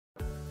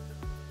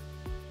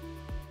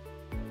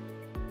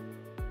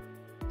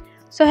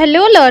So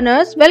hello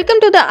learners, welcome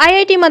to the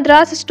IIT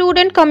Madras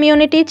student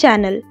community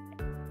channel.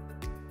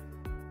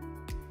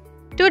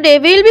 Today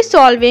we will be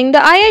solving the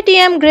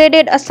IITM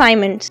graded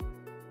assignments.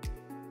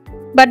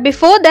 But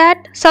before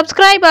that,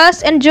 subscribe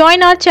us and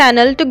join our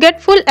channel to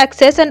get full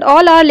access and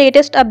all our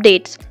latest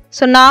updates.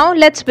 So now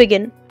let's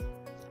begin.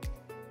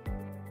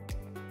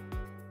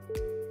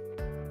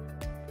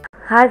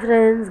 Hi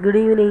friends, good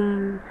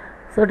evening.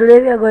 So today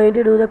we are going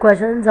to do the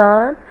questions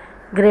on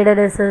graded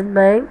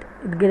assignment.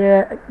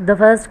 The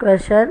first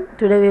question,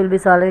 today we will be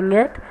solving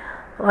it.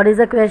 What is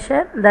the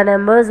question? The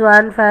numbers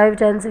 1, 5,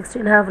 10,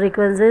 16 have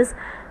frequencies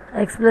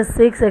x plus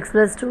 6, x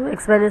plus 2,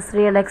 x minus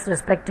 3 and x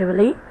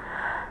respectively.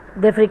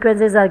 The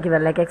frequencies are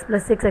given like x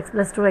plus 6, x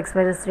plus 2, x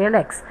minus 3 and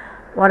x.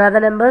 What are the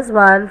numbers?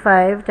 1,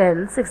 5,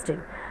 10,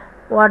 16.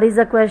 What is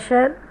the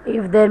question?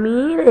 If the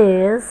mean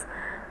is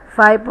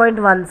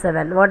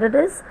 5.17, what it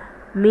is?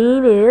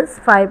 Mean is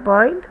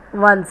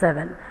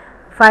 5.17.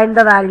 Find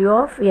the value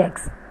of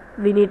x.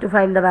 We need to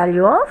find the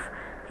value of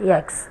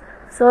x.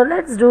 So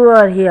let's do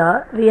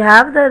here. We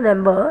have the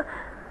number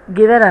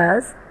given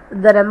as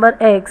the number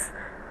x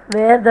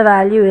where the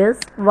value is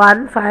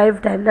 1,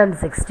 5, 10 and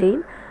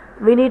 16.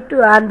 We need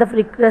to, and the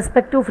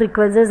respective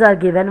frequencies are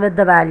given with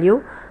the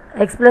value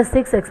x plus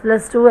 6, x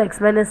plus 2,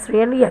 x minus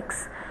 3 and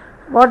x.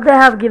 What they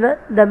have given,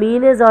 the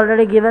mean is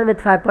already given with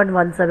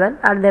 5.17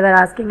 and they were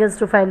asking us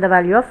to find the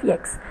value of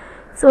x.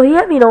 So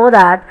here we know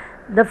that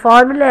the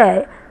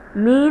formula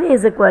mean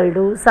is equal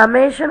to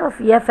summation of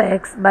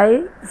fx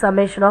by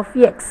summation of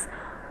x.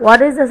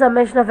 What is the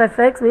summation of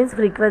fx? Means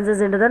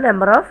frequencies into the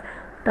number of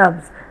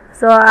terms.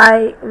 So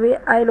I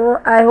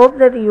hope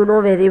that you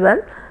know very well.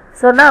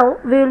 So now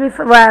we will be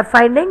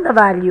finding the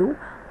value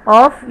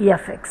of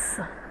fx.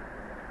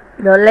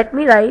 Now let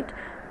me write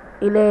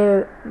in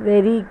a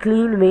very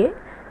clean way,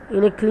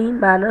 in a clean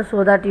manner,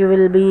 so that you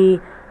will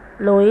be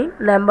knowing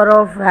number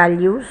of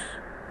values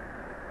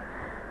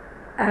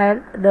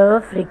and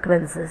the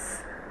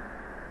frequencies.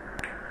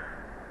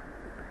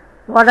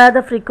 What are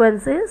the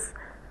frequencies?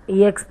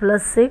 X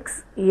plus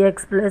 6,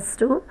 x plus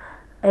 2,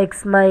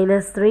 x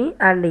minus 3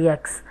 and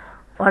x.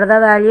 What are the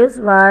values?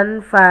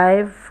 1,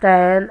 5,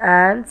 10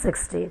 and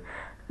 16.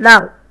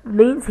 Now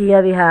means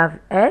here we have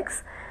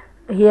x,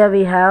 here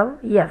we have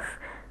f.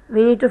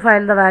 We need to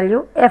find the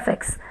value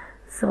fx.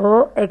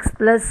 So x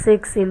plus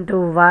 6 into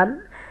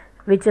 1,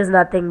 which is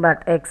nothing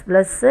but x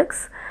plus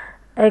 6,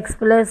 x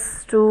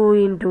plus 2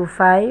 into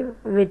 5,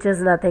 which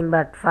is nothing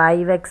but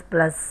 5x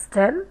plus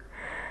 10,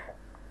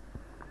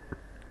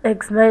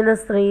 x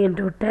minus 3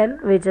 into 10,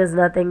 which is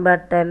nothing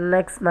but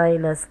 10x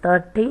minus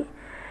 30,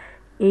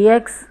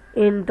 x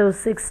into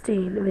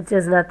 16, which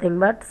is nothing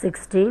but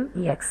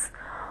 16x.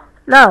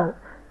 Now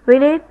we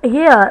need,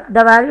 here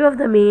the value of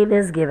the mean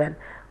is given.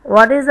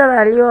 What is the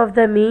value of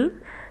the mean?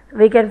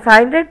 We can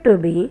find it to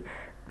be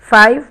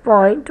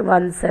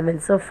 5.17.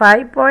 So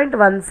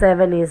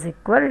 5.17 is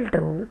equal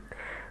to,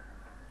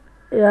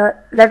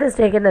 let us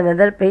take in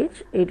another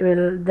page. It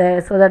will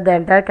there, so that the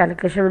entire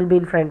calculation will be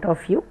in front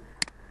of you.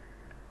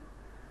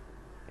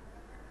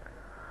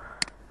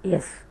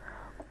 Yes.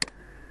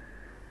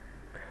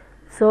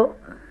 So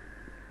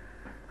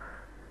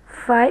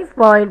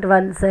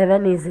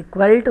 5.17 is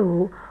equal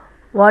to,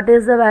 what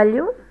is the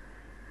value?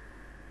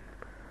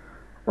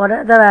 What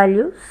are the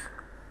values?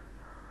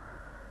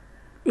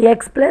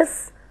 X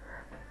plus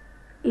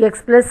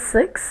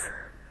 6,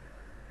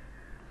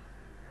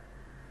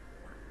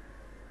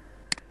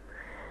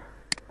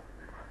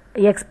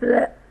 x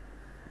plus,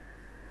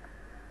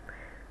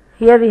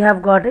 here we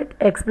have got it,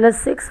 x plus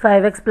 6,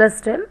 5x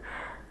plus 10,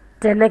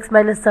 10x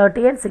minus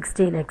 30 and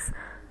 16x.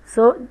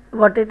 So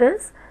what it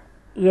is?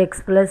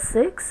 X plus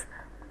 6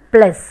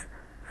 plus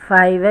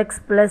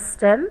 5x plus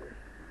 10,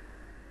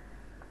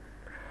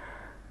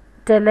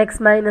 10x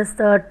minus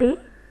 30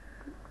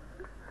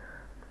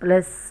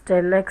 plus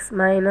 10x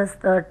minus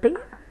 30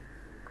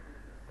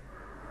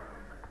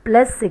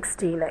 plus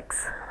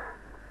 16x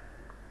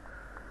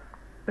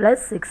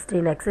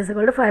is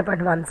equal to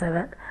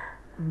 5.17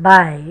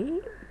 by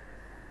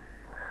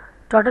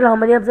total. How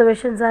many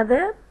observations are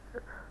there?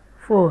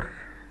 4.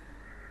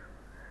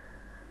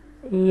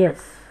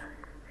 Yes.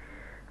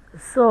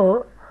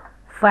 So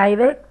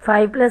 5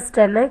 plus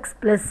 10x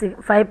plus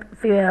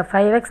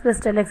 5x plus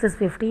 10x is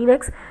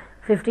 15x.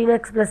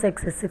 15x plus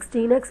x is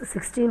 16x.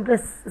 16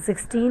 plus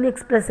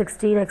 16x plus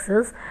 16x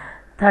is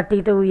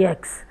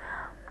 32x.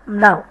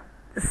 Now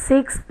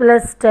 6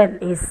 plus 10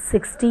 is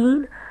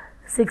 16.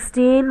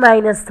 16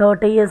 minus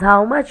 30 is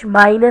how much?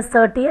 Minus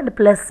 30 and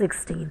plus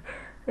 16.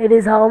 It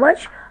is how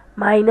much?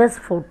 Minus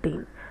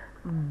 14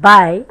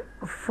 by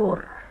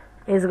 4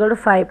 is equal to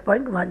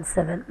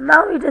 5.17.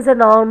 Now it is a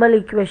normal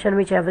equation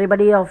which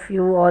everybody of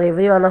you or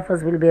every one of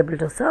us will be able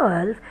to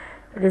solve.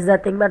 It is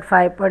nothing but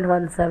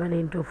 5.17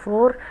 into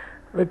 4,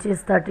 which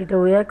is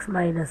 32x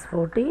minus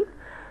 14.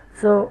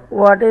 So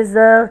what is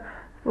the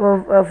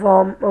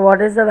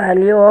what is the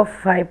value of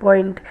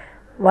 5.17?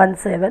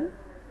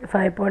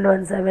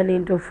 5.17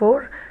 into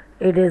 4,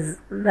 it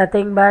is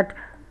nothing but,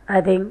 I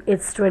think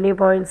it's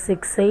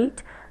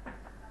 20.68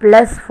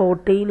 plus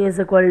 14 is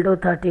equal to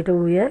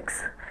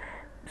 32x.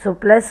 So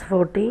plus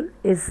 14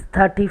 is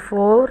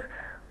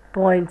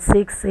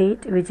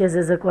 34.68, which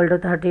is equal to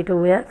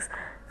 32x.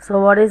 So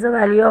what is the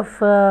value of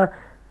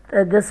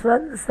this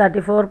one?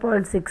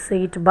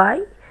 34.68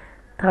 by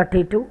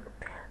 32.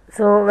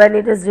 So when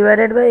it is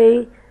divided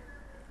by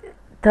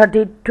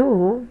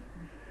 32,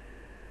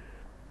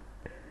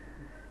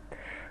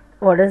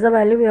 what is the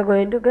value we are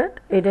going to get?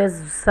 It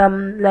is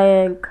some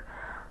like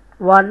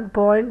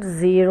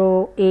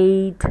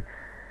 1.08.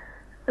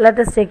 Let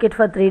us take it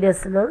for 3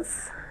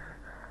 decimals.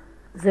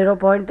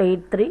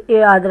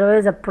 0.83.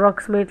 Otherwise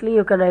approximately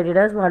you can write it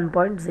as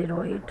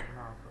 1.08.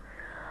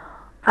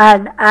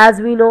 And as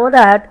we know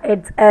that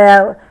it's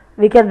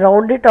we can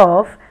round it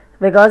off,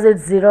 because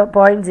it's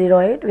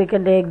 0.08, we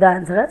can take the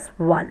answer as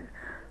 1.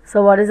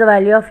 So what is the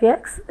value of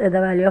x? The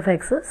value of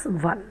x is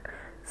 1.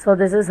 So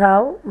this is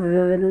how we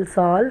will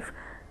solve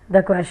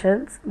the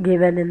questions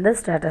given in the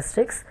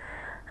statistics,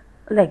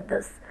 like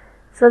this.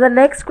 So the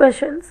next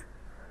questions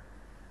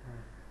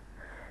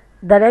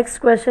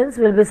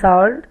will be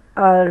solved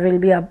or will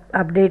be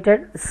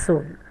updated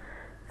soon.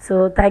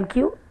 So thank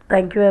you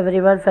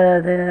everyone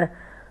for the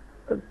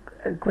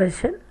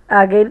question.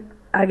 Again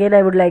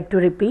I would like to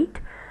repeat,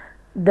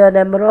 the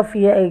number of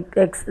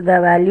x, the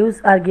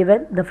values are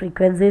given, the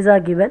frequencies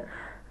are given.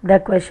 The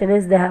question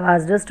is, they have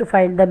asked us to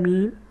find the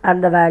mean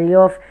and the value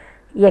of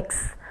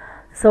x.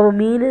 So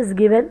mean is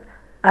given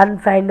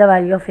and find the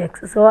value of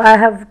x. So I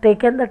have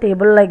taken the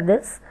table like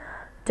this,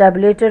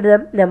 tabulated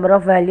the number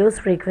of values,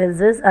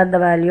 frequencies and the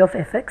value of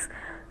fx.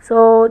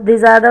 So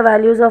these are the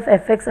values of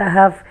fx I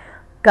have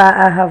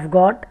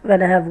got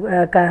when I have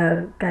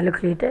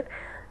calculated.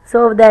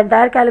 So the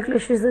entire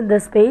calculation is in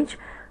this page.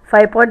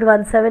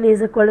 5.17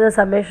 is equal to the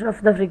summation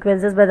of the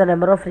frequencies by the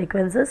number of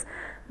frequencies.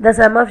 The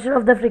summation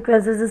of the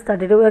frequencies is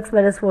 32x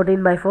minus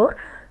 14 by 4.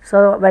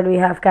 So when we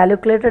have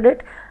calculated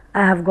it,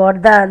 I have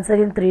got the answer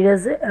in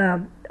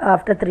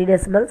after 3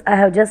 decimals. I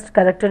have just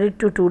corrected it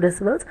to 2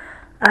 decimals,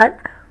 and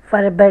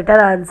for a better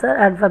answer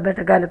and for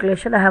better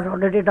calculation I have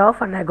rounded it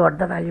off and I got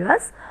the value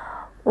as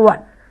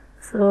 1.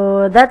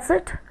 So that's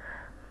it.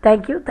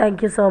 Thank you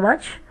so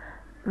much.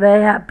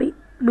 Very happy.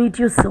 Meet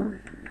you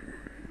soon.